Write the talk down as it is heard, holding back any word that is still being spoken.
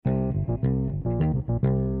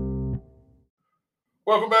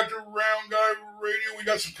Welcome back to Round Guy Radio. We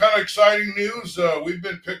got some kind of exciting news. We've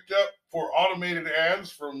been picked up for automated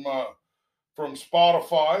ads from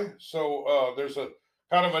Spotify. So there's a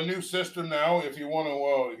kind of a new system now. If you want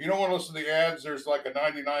to, you don't want to listen to the ads. There's like a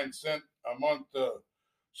 99 cent a month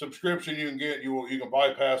subscription you can get. You can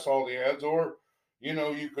bypass all the ads, or you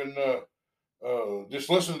can just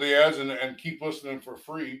listen to the ads and keep listening for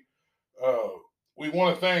free. Uh, we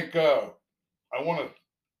want to thank. I want to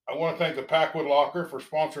I want to thank the Packwood Locker for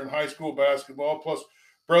sponsoring high school basketball, plus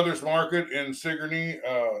Brothers Market in Sigourney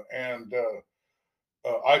and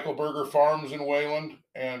Eichelberger Farms in Wayland,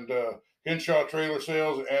 and Hinshaw Trailer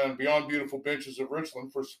Sales and Beyond Beautiful Benches of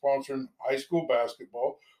Richland for sponsoring high school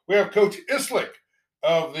basketball. We have Coach Islick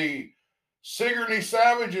of the Sigourney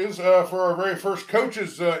Savages for our very first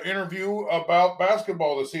coaches interview about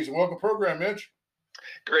basketball this season. Welcome to the program, Mitch.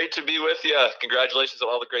 Great to be with you. Congratulations on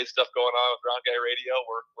all the great stuff going on with Round Guy Radio.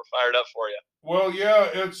 We're fired up for you. Well, yeah,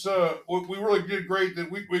 it's we really did great. That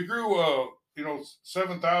we grew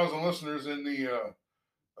 7,000 listeners in the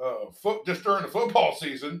just during the football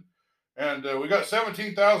season, and we got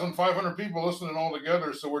 17,500 people listening all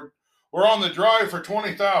together. So we're on the drive for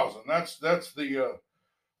 20,000. That's the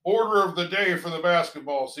order of the day for the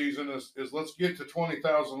basketball season is let's get to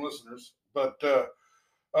 20,000 listeners. But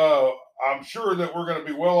I'm sure that we're going to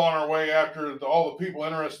be well on our way after all the people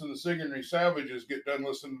interested in the Sigourney Savages get done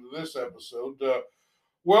listening to this episode.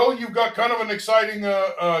 Well, you've got kind of an exciting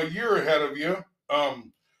year ahead of you.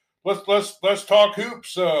 Let's talk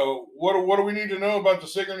hoops. What do we need to know about the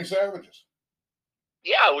Sigourney Savages?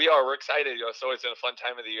 Yeah, we are. We're excited. It's always been a fun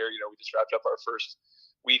time of the year. We just wrapped up our first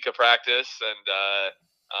week of practice,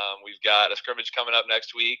 and we've got a scrimmage coming up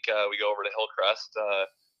next week. We go over to Hillcrest.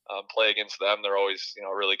 Play against them. They're always,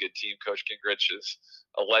 a really good team. Coach Gingrich is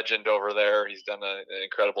a legend over there. He's done an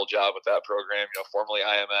incredible job with that program. Formerly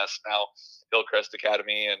IMS, now Hillcrest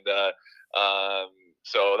Academy, and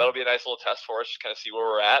so that'll be a nice little test for us, just kind of see where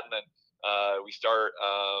we're at, and then we start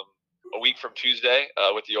a week from Tuesday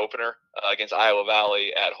with the opener against Iowa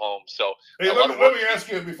Valley at home. So hey, let me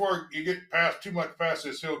ask you before you get too much past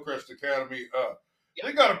this Hillcrest Academy.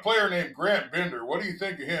 They got a player named Grant Bender. What do you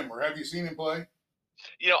think of him, or have you seen him play?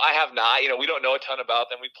 I have not. We don't know a ton about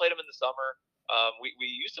them. We played them in the summer. We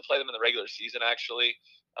used to play them in the regular season, actually,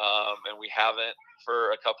 and we haven't for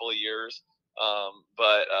a couple of years.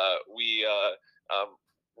 But I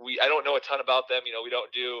don't know a ton about them. We don't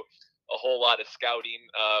do a whole lot of scouting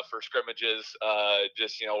for scrimmages.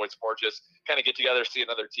 It's more just kind of get together, see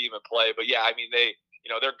another team and play. But yeah,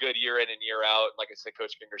 they're good year in and year out. And like I said,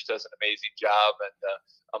 Coach Gingrich does an amazing job,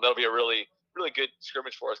 and that'll be a really good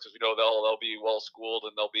scrimmage for us because we know they'll be well schooled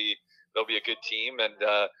and they'll be a good team, and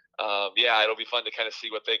it'll be fun to kind of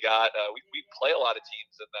see what they got. We play a lot of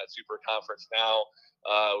teams in that super conference now.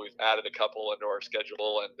 We've added a couple into our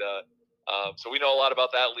schedule, and so we know a lot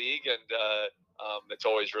about that league, and it's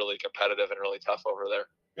always really competitive and really tough over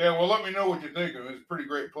there. Yeah, well, let me know what you think of him. He's a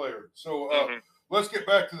pretty great player. So let's get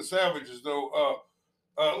back to the Savages, though.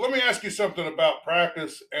 Let me ask you something about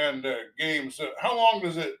practice and games. How long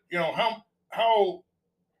does it?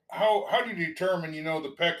 How do you determine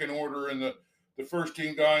the pecking order and the first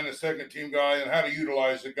team guy and the second team guy and how to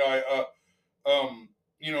utilize the guy?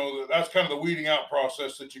 That's kind of the weeding out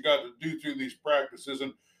process that you got to do through these practices.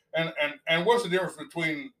 And what's the difference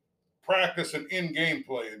between practice and in-game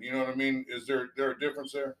playing? You know what I mean? Is there a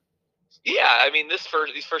difference there? Yeah,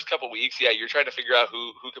 these first couple of weeks, you're trying to figure out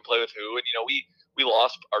who can play with who, and we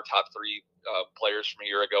lost our top three players from a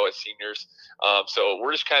year ago as seniors, so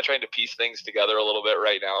we're just kind of trying to piece things together a little bit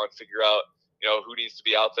right now and figure out who needs to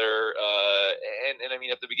be out there. And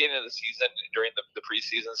at the beginning of the season, during the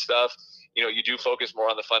preseason stuff, you do focus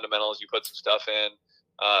more on the fundamentals. You put some stuff in,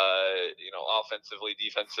 offensively,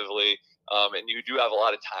 defensively, and you do have a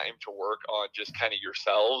lot of time to work on just kind of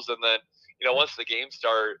yourselves, and then once the games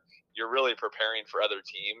start, you're really preparing for other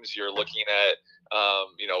teams. You're looking at,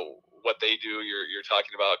 what they do. You're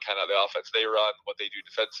talking about kind of the offense they run, what they do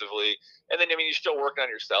defensively. And then, you're still working on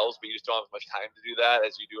yourselves, but you just don't have as much time to do that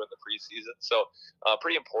as you do in the preseason. So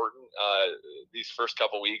pretty important these first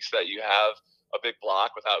couple weeks that you have a big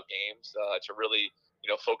block without games to really,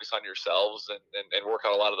 focus on yourselves and work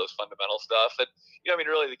on a lot of those fundamental stuff. And,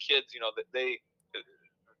 really the kids,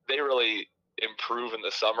 they really improve in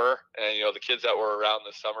the summer, and the kids that were around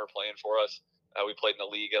this summer playing for us, we played in the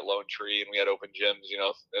league at Lone Tree, and we had open gyms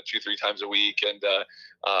 2-3 times a week, and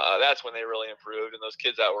that's when they really improved. And those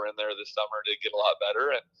kids that were in there this summer did get a lot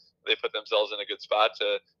better, and they put themselves in a good spot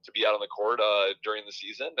to be out on the court during the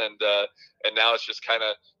season. And now it's just kind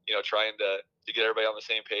of trying to get everybody on the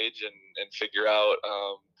same page and figure out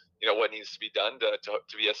what needs to be done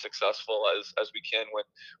to be as successful as we can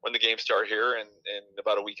when the games start here in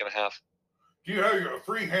about a week and a half. Do you have a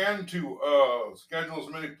free hand to schedule as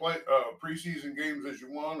many preseason games as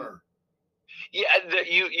you want, or? Yeah,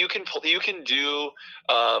 you can do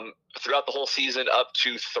throughout the whole season up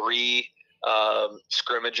to 3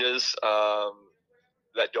 scrimmages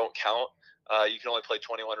that don't count. You can only play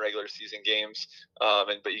 21 regular season games,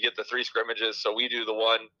 but you get the 3 scrimmages. So we do the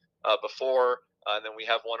one before, and then we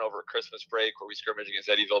have one over Christmas break where we scrimmage against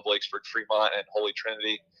Eddyville, Blakesburg, Fremont, and Holy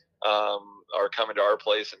Trinity. Are coming to our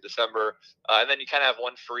place in December, and then you kind of have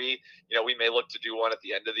one free. We may look to do one at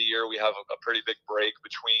the end of the year. We have a pretty big break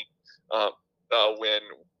between when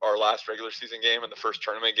our last regular season game and the first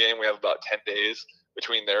tournament game. We have about 10 days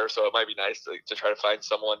between there, so it might be nice to try to find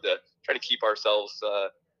someone to try to keep ourselves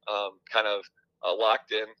kind of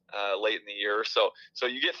locked in late in the year. So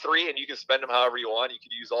you get 3, and you can spend them however you want. You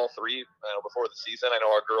could use all 3 before the season. I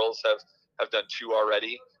know our girls have done 2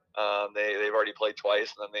 already. They've already played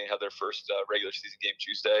twice, and then they have their first regular season game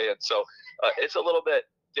Tuesday, and so it's a little bit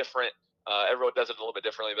different. Everyone does it a little bit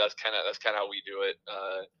differently, but that's kind of how we do it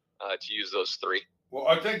to use those 3. Well,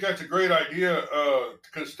 I think that's a great idea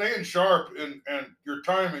because staying sharp and your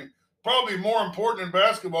timing probably more important in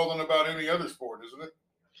basketball than about any other sport, isn't it?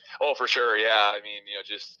 Oh, for sure, yeah. I mean,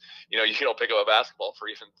 you don't pick up a basketball for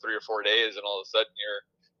even 3 or 4 days, and all of a sudden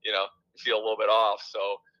you feel a little bit off.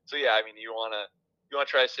 So yeah, I mean, you want to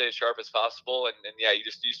try to stay as sharp as possible, and yeah, you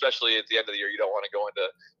especially at the end of the year, you don't want to go into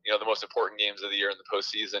the most important games of the year in the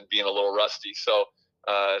postseason being a little rusty. So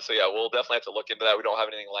yeah, we'll definitely have to look into that. We don't have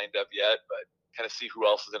anything lined up yet, but kind of see who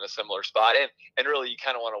else is in a similar spot, and really you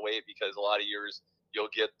kind of want to wait because a lot of years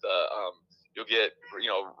you'll get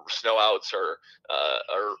snow outs or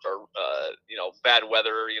bad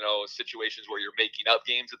weather situations where you're making up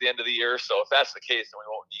games at the end of the year. So if that's the case, then we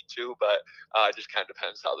won't need to, but it just kind of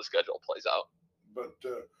depends how the schedule plays out. But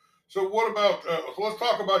so what about? Let's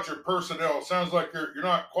talk about your personnel. It sounds like you're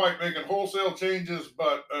not quite making wholesale changes,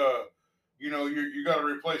 but you got to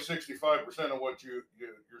replace 65% of what your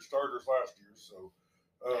starters last year. So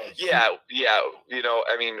yeah.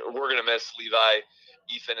 I mean, we're gonna miss Levi,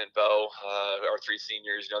 Ethan, and Bo, our 3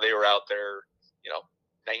 seniors. They were out there,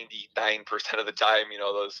 99% of the time.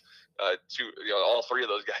 Those 2, all 3 of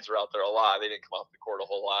those guys were out there a lot. They didn't come off the court a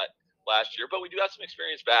whole lot last year, but we do have some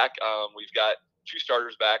experience back. We've got 2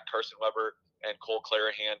 starters back, Carson Weber and Cole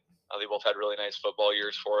Clarahan. They both had really nice football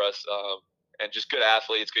years for us, and just good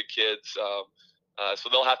athletes, good kids. So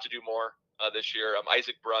they'll have to do more this year.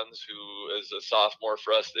 Isaac Bruns, who is a sophomore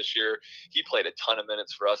for us this year, he played a ton of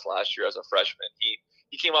minutes for us last year as a freshman.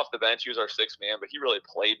 He came off the bench. He was our 6th man, but he really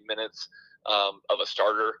played minutes of a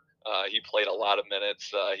starter. He played a lot of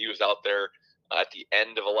minutes. He was out there at the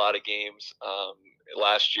end of a lot of games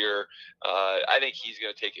last year. I think he's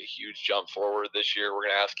going to take a huge jump forward this year. We're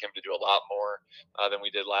going to ask him to do a lot more than we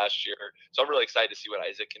did last year. So I'm really excited to see what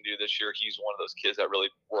Isaac can do this year. He's one of those kids that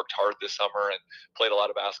really worked hard this summer and played a lot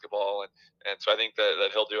of basketball. And so I think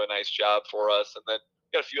that he'll do a nice job for us. And then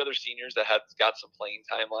we got a few other seniors that got some playing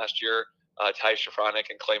time last year. Ty Shafronic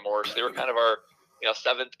and Clay Morse. They were kind of our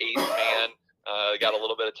 7th, 8th man. Got a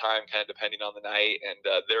little bit of time, kind of depending on the night, and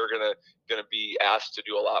they're gonna be asked to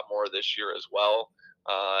do a lot more this year as well.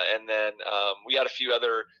 And then we had a few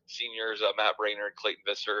other seniors, Matt Brainerd, Clayton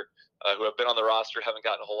Visser, who have been on the roster, haven't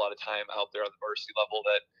gotten a whole lot of time out there on the varsity level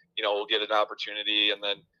that will get an opportunity. And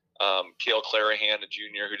then Cale Clarahan, a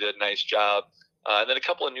junior, who did a nice job. And then a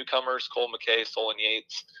couple of newcomers, Cole McKay, Solon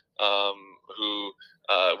Yates, who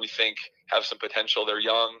we think have some potential. They're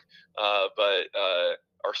young, but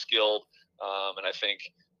are skilled, and I think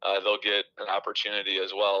they'll get an opportunity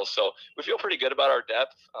as well. So we feel pretty good about our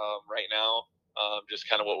depth right now. Just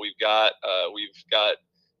kind of what we've got. We've got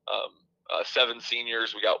 7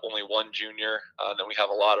 seniors. We got only 1 junior. Then we have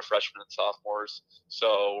a lot of freshmen and sophomores.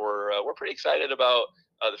 So we're pretty excited about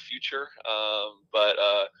the future, but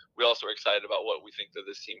we also are excited about what we think that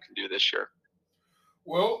this team can do this year.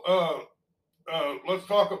 Well, let's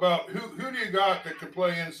talk about who do you got that can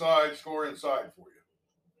play inside, score inside for you?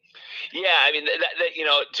 Yeah, I mean,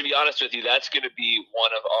 to be honest with you, that's going to be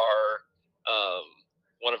one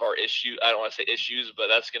of our issues. I don't want to say issues, but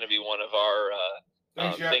that's going to be one of our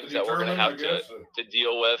things that we're going to have to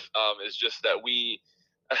deal with. Is just that we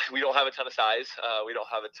don't have a ton of size. We don't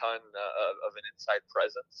have a ton of an inside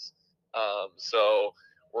presence. So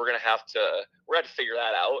we're going to have to figure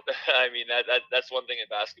that out. I mean, that's one thing in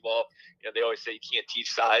basketball. They always say you can't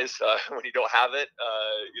teach size when you don't have it.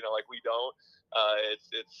 Like we don't.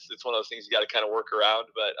 It's one of those things you got to kind of work around.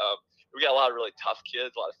 But we got a lot of really tough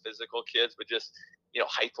kids, a lot of physical kids, but just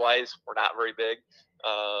height wise, we're not very big.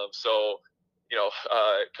 So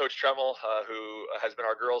Coach Tremmel, who has been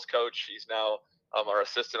our girls coach, he's now our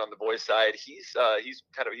assistant on the boys side. He's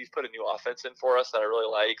put a new offense in for us that I really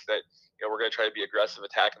like. That we're going to try to be aggressive,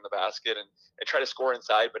 attacking the basket, and try to score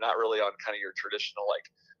inside, but not really on kind of your traditional like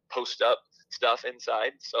post up stuff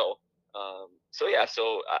inside. So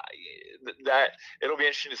that it'll be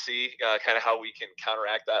interesting to see kind of how we can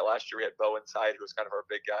counteract that. Last year we had Bo inside, who was kind of our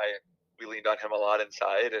big guy, and we leaned on him a lot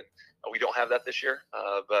inside, and we don't have that this year.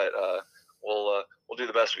 But we'll do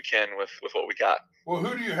the best we can with what we got. Well,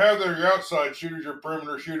 who do you have there? Your outside shooters, your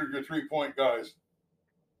perimeter shooters, your 3-point guys?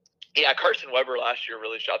 Yeah, Carson Weber last year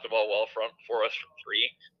really shot the ball well for us from three.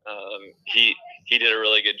 He did a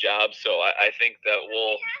really good job, so I think that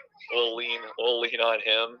we'll lean on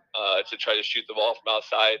him to try to shoot the ball from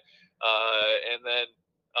outside, and then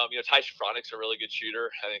Ty Shafronik's a really good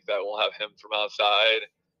shooter. I think that we'll have him from outside.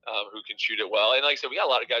 Who can shoot it well. And like I said, we got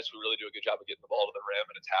a lot of guys who really do a good job of getting the ball to the rim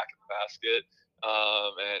and attacking the basket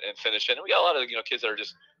and finishing. And we got a lot of kids that are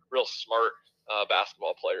just real smart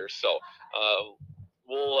basketball players. So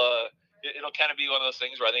it'll kind of be one of those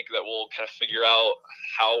things where I think that we'll kind of figure out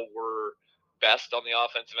how we're best on the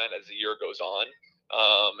offensive end as the year goes on,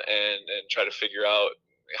 and try to figure out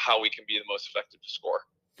how we can be the most effective to score.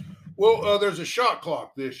 Well, there's a shot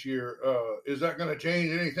clock this year. Is that going to change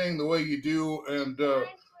anything the way you do? And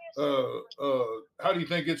how do you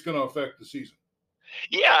think it's going to affect the season?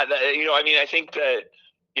 Yeah, I think that,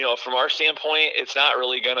 from our standpoint, it's not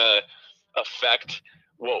really going to affect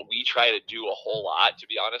what we try to do a whole lot, to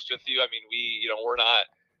be honest with you. I mean, we're not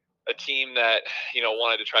a team that,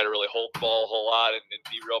 wanted to try to really hold the ball a whole lot and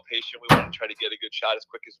be real patient. We want to try to get a good shot as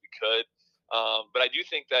quick as we could. But I do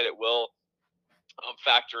think that it will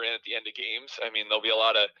factor in at the end of games. I mean, there'll be a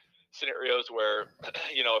lot of scenarios where,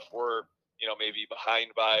 if we're, maybe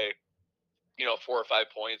behind by, 4 or 5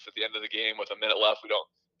 points at the end of the game with a minute left, we don't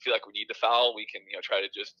feel like we need to foul. We can, try to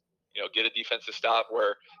just, get a defensive stop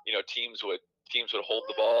where, teams would hold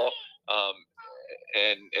the ball.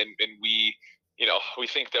 And we, we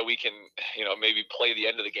think that we can, maybe play the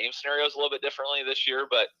end of the game scenarios a little bit differently this year,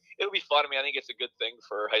 but it'll be fun. I mean, I think it's a good thing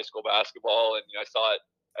for high school basketball. And, I saw it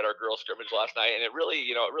at our girls scrimmage last night, and it really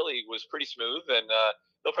was pretty smooth. And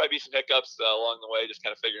there'll probably be some hiccups along the way, just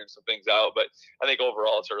kind of figuring some things out. But I think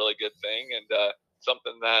overall it's a really good thing, and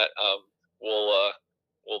something that we'll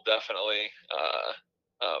definitely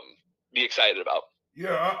be excited about.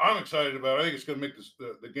 Yeah, I'm excited about it. I think it's going to make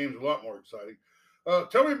the games a lot more exciting.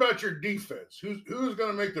 Tell me about your defense. Who's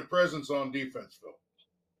going to make the presence on defense, Phil?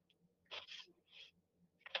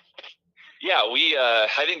 Yeah,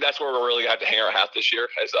 I think that's where we're really going to have to hang our hat this year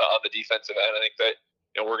as on the defensive end. I think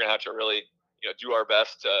that we're going to have to really do our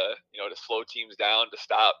best to to slow teams down, to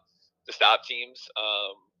stop teams,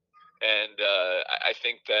 and I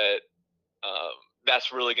think that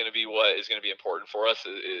that's really going to be what is going to be important for us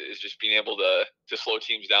is just being able to slow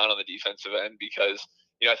teams down on the defensive end, because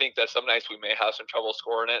I think that some nights we may have some trouble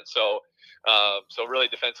scoring it. So really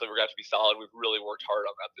defensively, we're going to have to be solid. We've really worked hard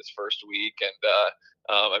on that this first week. And,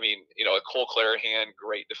 Cole Clarahan,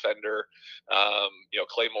 great defender.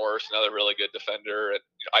 Clay Morris, another really good defender. And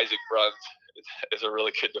Isaac Brunt is a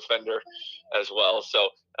really good defender as well. So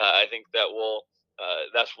I think that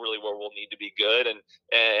that's really where we'll need to be good. And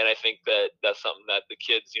I think that that's something that the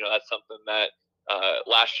kids, that's something that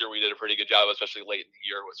last year we did a pretty good job, especially late in the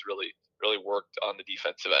year, was really worked on the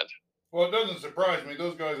defensive end. Well, it doesn't surprise me.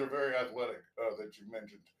 Those guys are very athletic that you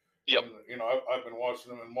mentioned. Yep. And, I've been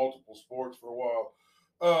watching them in multiple sports for a while.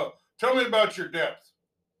 Tell me about your depth.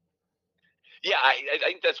 Yeah, I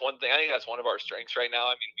think that's one thing. I think that's one of our strengths right now.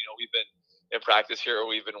 I mean, we've been in practice here,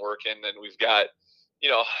 we've been working, and we've got, we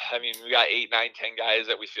got 8, 9, 10 guys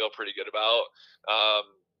that we feel pretty good about.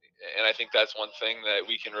 And I think that's one thing that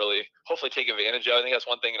we can really hopefully take advantage of. I think that's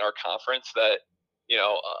one thing in our conference that,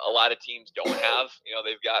 a lot of teams don't have.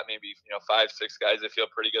 They've got maybe, 5, 6 guys they feel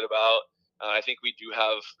pretty good about. I think we do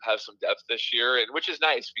have some depth this year, and which is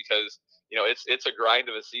nice because, it's a grind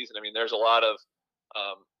of a season. I mean, there's a lot of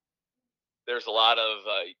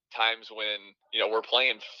times when, we're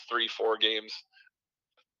playing 3-4 games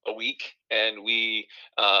a week, and we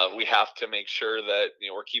have to make sure that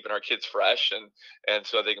we're keeping our kids fresh and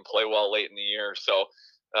so they can play well late in the year. So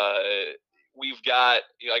we've got,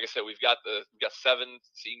 like I said, we've got 7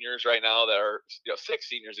 seniors right now that are 6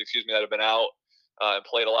 seniors, that have been out and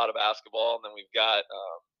played a lot of basketball, and then we've got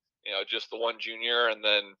just the one junior, and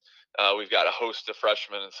then we've got a host of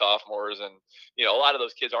freshmen and sophomores, and a lot of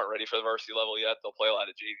those kids aren't ready for the varsity level yet. They'll play a lot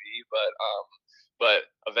of JV, but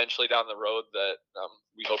eventually down the road that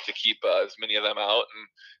we hope to keep as many of them out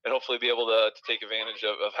and hopefully be able to take advantage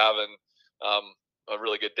of having a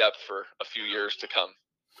really good depth for a few years to come.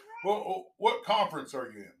 Well, what conference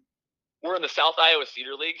are you in? We're in the South Iowa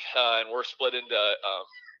Cedar League, and we're split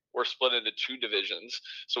into two divisions.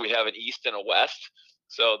 So we have an East and a West.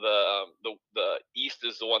 So the East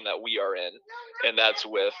is the one that we are in, and that's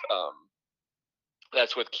with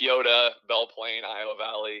Keota, Belle Plaine, Iowa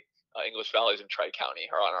Valley, English Valleys, and Tri County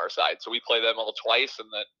are on our side. So we play them all twice, and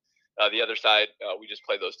then the other side we just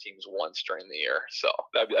play those teams once during the year. So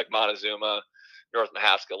that'd be like Montezuma, North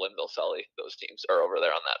Mahaska, Linville, Sully. Those teams are over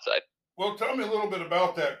there on that side. Well, tell me a little bit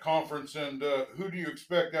about that conference and who do you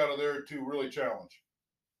expect out of there to really challenge?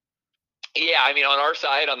 Yeah, I mean, on our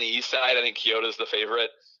side, on the east side, I think Keota's the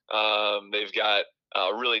favorite. They've got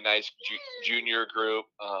a really nice junior group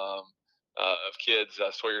of kids: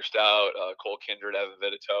 Sawyer Stout, Cole Kindred, Evan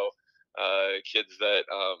Vitito, kids that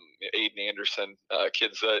Aiden Anderson,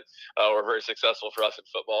 kids that were very successful for us in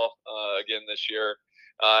football again this year.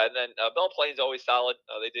 And then Belle Plaine's always solid.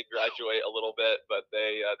 They did graduate a little bit, but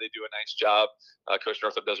they do a nice job. Coach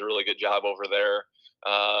Northup does a really good job over there.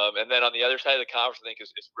 And then on the other side of the conference, I think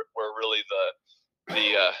is where really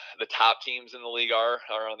the top teams in the league are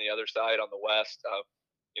on the other side on the West.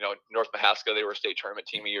 North Mahaska, they were a state tournament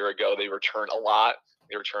team a year ago. They return a lot.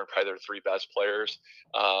 They return probably their three best players.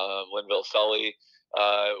 Linville Sully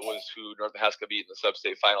was who North Mahaska beat in the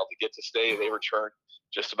sub-state final to get to state. They return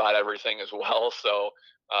just about everything as well. So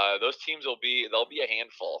those teams they'll be a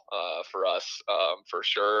handful for us for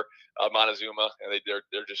sure. Montezuma,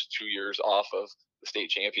 they're just 2 years off of the state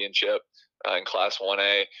championship in Class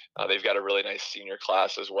 1A. They've got a really nice senior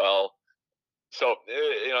class as well. So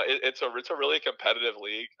it's a really competitive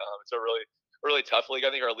league. It's a really tough league. I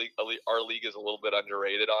think our league is a little bit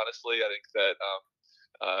underrated. Honestly, I think that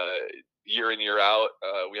year in year out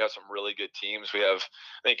we have some really good teams. I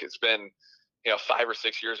think it's been 5 or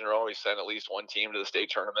 6 years in a row we sent at least one team to the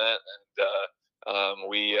state tournament, and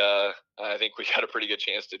I think we got a pretty good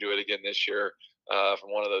chance to do it again this year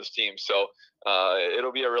from one of those teams. So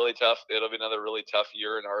it'll be another really tough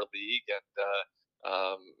year in our league,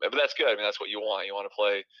 but that's good. I mean, that's what you want. You want to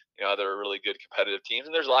play other really good competitive teams,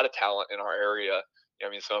 and there's a lot of talent in our area. I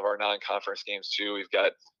mean, some of our non-conference games too. We've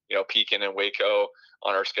got Pekin and Waco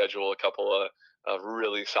on our schedule. A couple of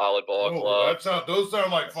really solid ball clubs. Those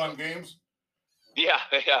sound like fun games. Yeah.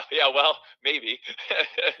 Well, maybe,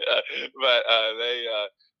 but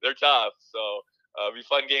they're tough. So it'll be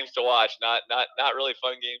fun games to watch. Not really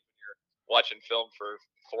fun games when you're watching film for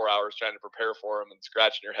 4 hours trying to prepare for them and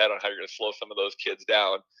scratching your head on how you're going to slow some of those kids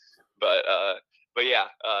down. But yeah,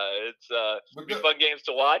 it'll be fun games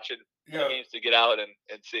to watch and games to get out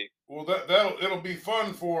and see. Well, it'll be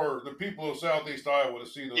fun for the people of Southeast Iowa to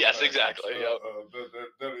see those. Yes, matchups. Exactly.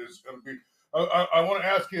 That is going to be. I want to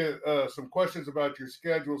ask you some questions about your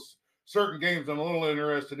schedules. Certain games I'm a little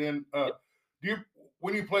interested in.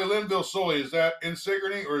 When you play Linville Sully, is that in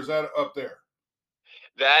Sigourney or is that up there?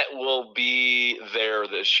 That will be there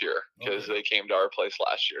this year because they came to our place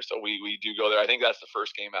last year. So we do go there. I think that's the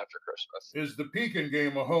first game after Christmas. Is the Pekin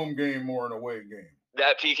game a home game or an away game?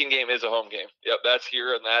 That Pekin game is a home game. Yep, that's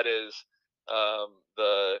here, and that is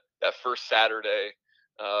that first Saturday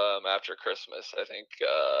after Christmas. I think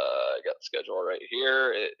I got the schedule right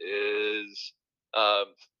here. It is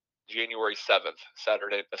January 7th,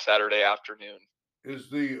 Saturday afternoon. Is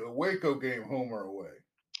the Waco game home or away?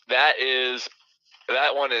 That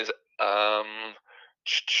one is let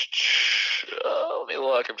me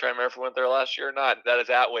look. I'm trying to remember if we went there last year or not. That is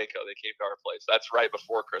at Waco. They came to our place. That's right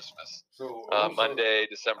before Christmas. So Monday,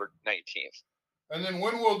 December 19th. And then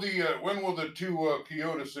when will the two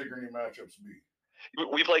Keota Sigourney matchups be?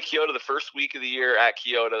 We play Keota the first week of the year at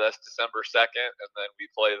Keota. That's December 2nd, and then we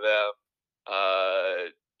play them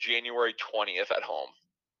January 20th at home.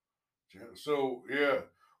 So yeah.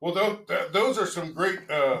 Well, those are some great.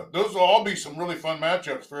 Those will all be some really fun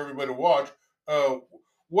matchups for everybody to watch.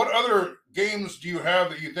 What other games do you have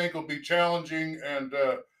that you think will be challenging and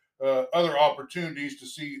other opportunities to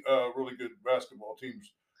see really good basketball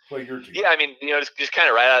teams play your team? Yeah, I mean, just kind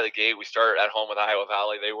of right out of the gate, we started at home with Iowa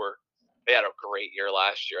Valley. They had a great year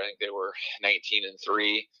last year. I think they were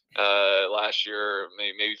 19-3 last year.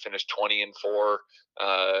 Maybe finished 20-4.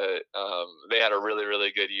 They had a really,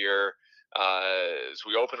 really good year. So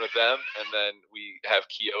we open with them, and then we have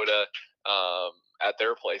Keota at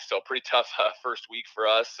their place. So pretty tough first week for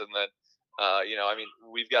us, and then I mean,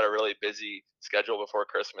 we've got a really busy schedule before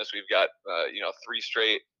Christmas. We've got 3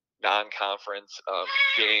 straight non-conference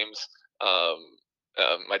games.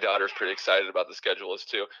 My daughter's pretty excited about the schedule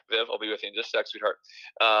too. Viv, I'll be with you in just a sec, sweetheart.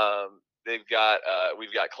 we've got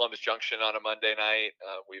Columbus Junction on a Monday night.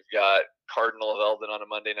 We've got Cardinal of Eldon on a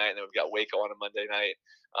Monday night, and then we've got Waco on a Monday night.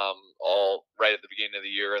 All right at the beginning of the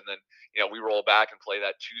year, and then we roll back and play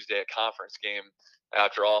that Tuesday a conference game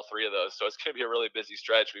after all three of those. So it's going to be a really busy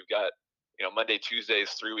stretch. We've got Monday,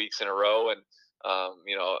 Tuesdays, 3 weeks in a row, and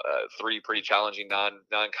three pretty challenging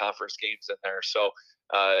non-conference games in there. So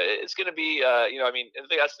it's going to be, I mean,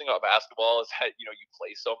 the best thing about basketball is that, you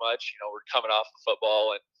play so much. We're coming off of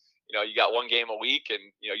football, and, you got one game a week, and,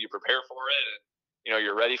 you prepare for it, and,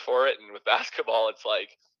 you're ready for it. And with basketball, it's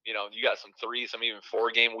like, you got some 3, some even 4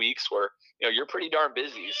 game weeks where, you're pretty darn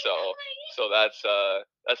busy. So that's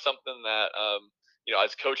something that,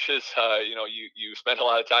 as coaches, you spend a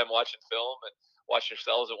lot of time watching film and watching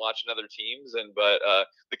yourselves and watching other teams. But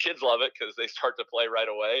the kids love it because they start to play right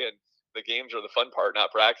away, and the games are the fun part,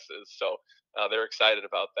 not practices. So they're excited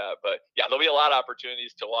about that. But yeah, there'll be a lot of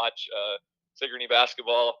opportunities to watch Sigourney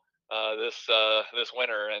basketball this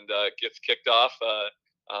winter, and gets kicked off the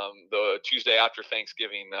Tuesday after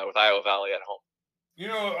Thanksgiving with Iowa Valley at home.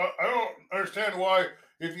 I don't understand why,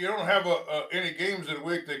 if you don't have any games in a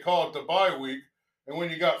week, they call it the bye week. And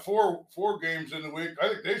when you got four games in the week, I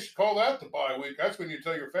think they should call that the bye week. That's when you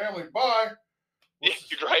tell your family bye. Yeah,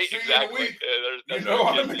 right, exactly. There's a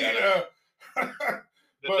lot of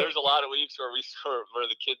weeks where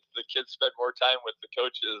the kids spend more time with the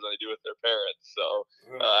coaches than they do with their parents. So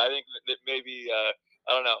I think that maybe I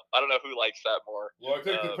don't know who likes that more. Well, I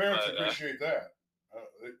think the parents appreciate that.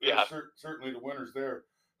 Certainly the winners there.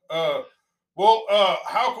 How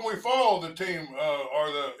can we follow the team?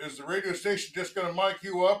 Is the radio station just going to mic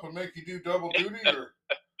you up and make you do double duty, or?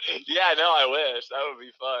 Yeah, no, I wish. That would be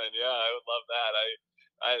fun. Yeah, I would love that.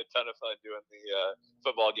 I had a ton of fun doing the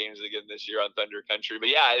football games again this year on Thunder Country. But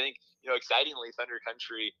yeah, I think excitingly, Thunder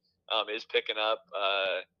Country is picking up.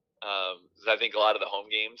 I think a lot of the home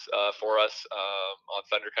games for us on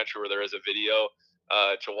Thunder Country, where there is a video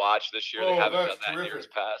to watch this year. They haven't done that in years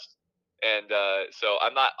past. And so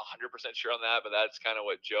I'm not 100% sure on that, but that's kind of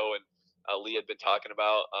what Joe and Lee had been talking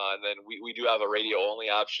about. And then we do have a radio-only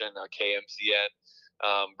option. KMCN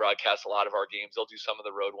broadcasts a lot of our games. They'll do some of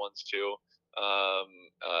the road ones too.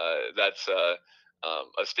 That's a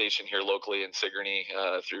station here locally in Sigourney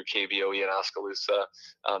through KVOE in Oskaloosa.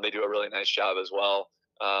 They do a really nice job as well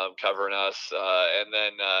covering us. And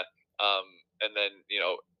then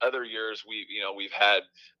other years we've had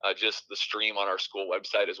just the stream on our school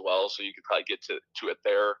website as well, so you could probably get to it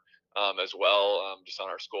there as well. Just on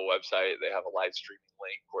our school website, they have a live streaming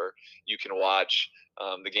link where you can watch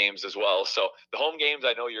the games as well. So the home games,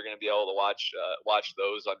 I know you're going to be able to watch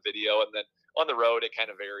those on video, and then on the road it kind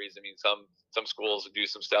of varies. I mean, some schools do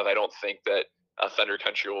some stuff. I don't think that Thunder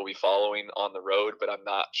Country will be following on the road, but I'm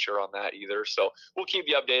not sure on that either. So we'll keep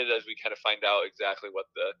you updated as we kind of find out exactly what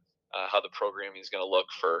how the programming is going to look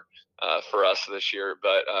for us this year.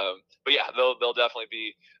 But yeah, there'll definitely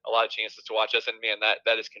be a lot of chances to watch us. And man,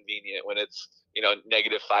 that is convenient when it's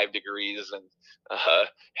 -5 degrees and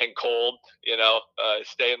cold.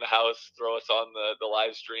 Stay in the house, throw us on the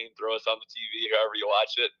live stream, throw us on the TV, however you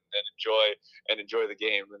watch it, and enjoy the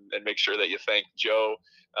game, and make sure that you thank Joe,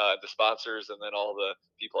 the sponsors, and then all the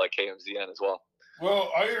people at KMZN as well.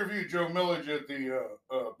 Well, I interviewed Joe Millage at the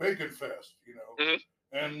Bacon Fest, Mm-hmm.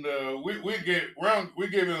 And we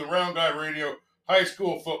gave him the Round Guy Radio High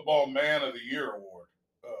School Football Man of the Year award.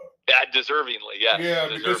 Yeah, deservingly, yes. Yeah,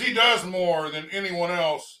 because he does more than anyone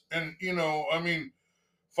else, and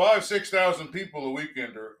 5,000-6,000 people a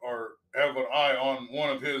weekend are have an eye on one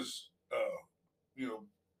of his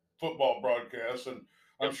football broadcasts, and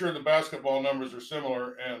I'm sure the basketball numbers are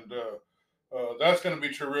similar, and that's going to be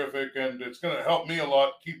terrific, and it's going to help me a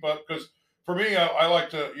lot keep up, because for me, I like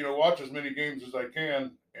to watch as many games as I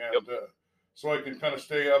can, and so I can kind of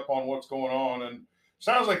stay up on what's going on. And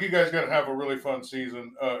sounds like you guys are going to have a really fun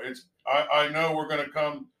season. I know we're going to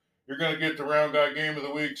come. You're going to get the Round Guy Game of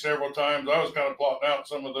the Week several times. I was kind of plotting out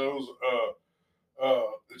some of those.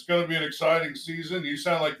 It's going to be an exciting season. You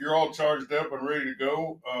sound like you're all charged up and ready to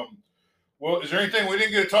go. Well, is there anything we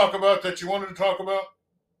didn't get to talk about that you wanted to talk about?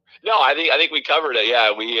 No, I think we covered it.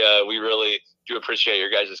 Yeah, we really do appreciate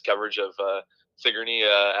your guys' coverage of Sigourney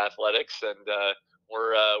athletics, and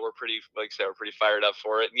we're pretty, like I said, we're pretty fired up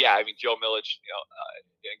for it. And yeah, I mean, Joe Millage,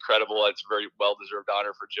 incredible. It's a very well-deserved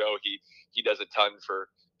honor for Joe. He does a ton for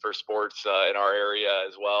sports in our area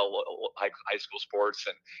as well, high school sports,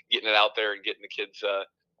 and getting it out there and getting the kids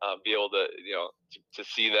be able to to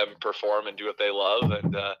see them perform and do what they love.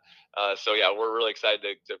 And so yeah, we're really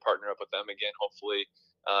excited to partner up with them again, hopefully.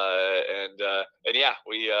 And yeah,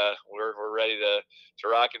 we're ready to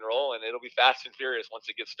rock and roll, and it'll be fast and furious once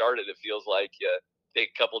it gets started. It feels like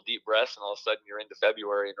take a couple deep breaths, and all of a sudden you're into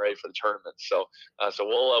February and ready for the tournament. So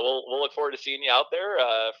we'll look forward to seeing you out there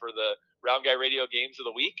for the Round Guy Radio games of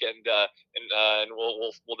the week, and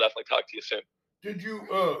we'll definitely talk to you soon. Did you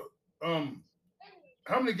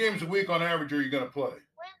how many games a week on average are you going to play?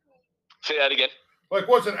 Say that again. Like,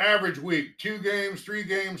 what's an average week? 2 games, 3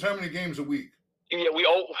 games? How many games a week? Yeah,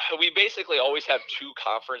 we basically always have 2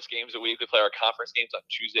 conference games a week. We play our conference games on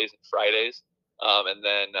Tuesdays and Fridays, and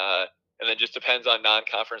then just depends on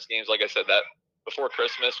non-conference games. Like I said, that before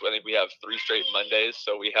Christmas, I think we have 3 straight Mondays.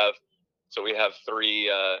 So we have 3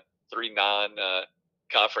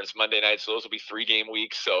 non-conference Monday nights. So those will be 3-game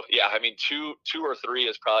weeks. So yeah, I mean 2 or 3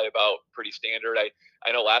 is probably about pretty standard.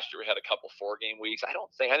 I know last year we had a couple 4-game weeks. I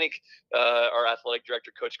think our athletic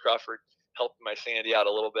director, Coach Crawford, helped my sanity out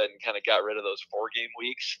a little bit and kind of got rid of those 4-game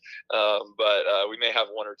weeks. But we may have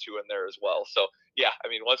 1 or 2 in there as well. So yeah, I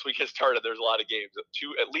mean, once we get started, there's a lot of games,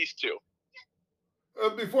 at least 2.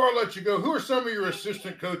 Before I let you go, who are some of your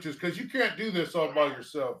assistant coaches? Because you can't do this all by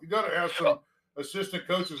yourself. You got to have some assistant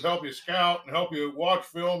coaches help you scout and help you watch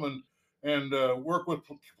film and work with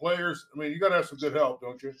players. I mean, you got to have some good help,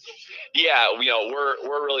 don't you? Yeah,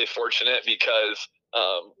 we're really fortunate because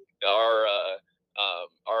our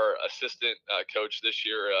assistant coach this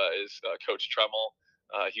year is Coach Tremmel.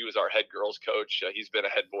 He was our head girls coach. He's been a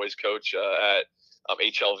head boys coach at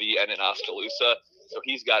HLV and in Oskaloosa. So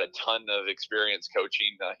he's got a ton of experience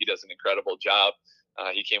coaching. He does an incredible job.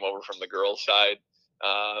 He came over from the girls side.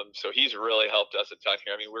 So he's really helped us a ton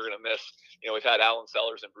here. I mean, we're going to miss, we've had Alan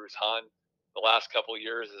Sellers and Bruce Hahn the last couple of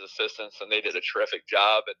years as assistants, and they did a terrific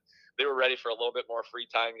job. And they were ready for a little bit more free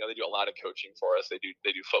time. They do a lot of coaching for us. They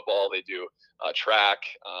do football. They do track.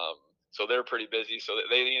 So they're pretty busy. So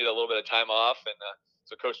they needed a little bit of time off. And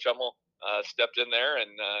so Coach Tremmel stepped in there,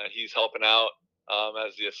 and he's helping out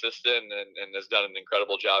as the assistant and has done an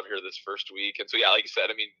incredible job here this first week. And so, yeah, like you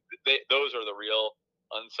said, I mean, those are the real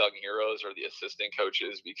unsung heroes, or the assistant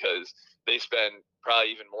coaches, because they spend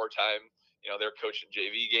probably even more time. They're coaching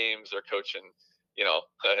JV games. They're coaching,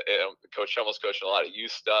 Coach Tremmel's coaching a lot of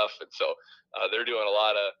youth stuff, and so they're doing a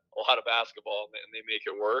lot of basketball, and they make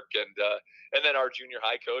it work. And then our junior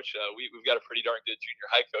high coach, we've got a pretty darn good junior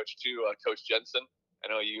high coach too, Coach Jensen. I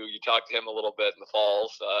know you talked to him a little bit in the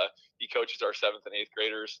falls. He coaches our 7th and 8th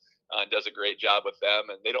graders and does a great job with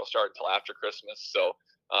them, and they don't start until after Christmas. So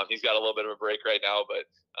he's got a little bit of a break right now, but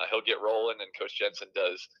he'll get rolling, and Coach Jensen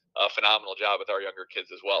does a phenomenal job with our younger kids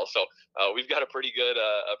as well. So we've got a pretty good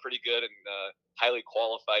and highly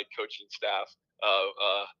qualified coaching staff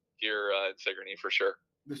here in Sigourney for sure.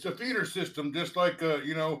 It's a feeder system, just like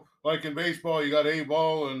like in baseball, you got A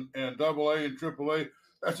ball and AA and AAA.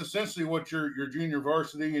 That's essentially what your junior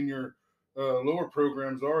varsity and your lower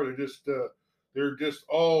programs are. They're just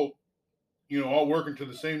all all working to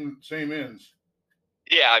the same ends.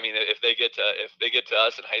 Yeah, I mean, if they get to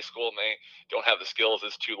us in high school and they don't have the skills,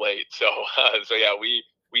 it's too late. So yeah, we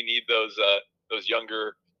need those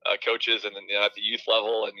younger coaches, and then at the youth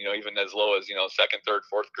level, and even as low as 2nd, 3rd,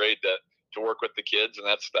 4th grade to work with the kids, and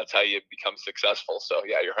that's how you become successful. So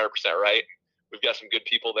yeah, you're 100% right. We've got some good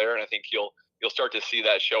people there, and I think you'll start to see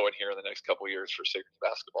that showing here in the next couple of years for Sigourney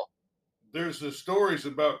basketball. There's the stories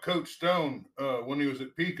about Coach Stone when he was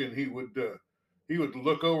at Pekin. He would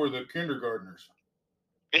look over the kindergartners.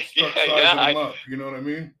 Start sizing them up, you know what I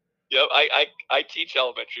mean? Yep, I teach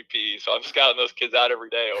elementary PE, so I'm scouting those kids out every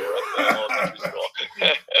day over at elementary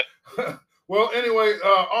school. Well, anyway,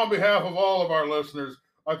 on behalf of all of our listeners,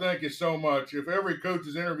 I thank you so much. If every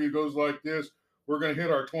coach's interview goes like this, we're going to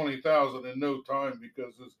hit our 20,000 in no time,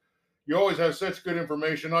 because you always have such good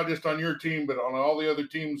information, not just on your team, but on all the other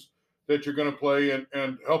teams that you're going to play,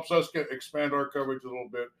 and helps us expand our coverage a little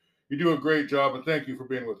bit. You do a great job, and thank you for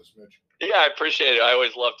being with us, Mitch. Yeah, I appreciate it. I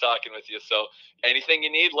always love talking with you. So anything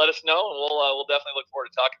you need, let us know, and we'll definitely look forward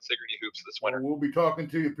to talking Sigourney hoops this winter. We'll be talking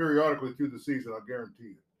to you periodically through the season, I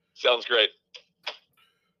guarantee you. Sounds great.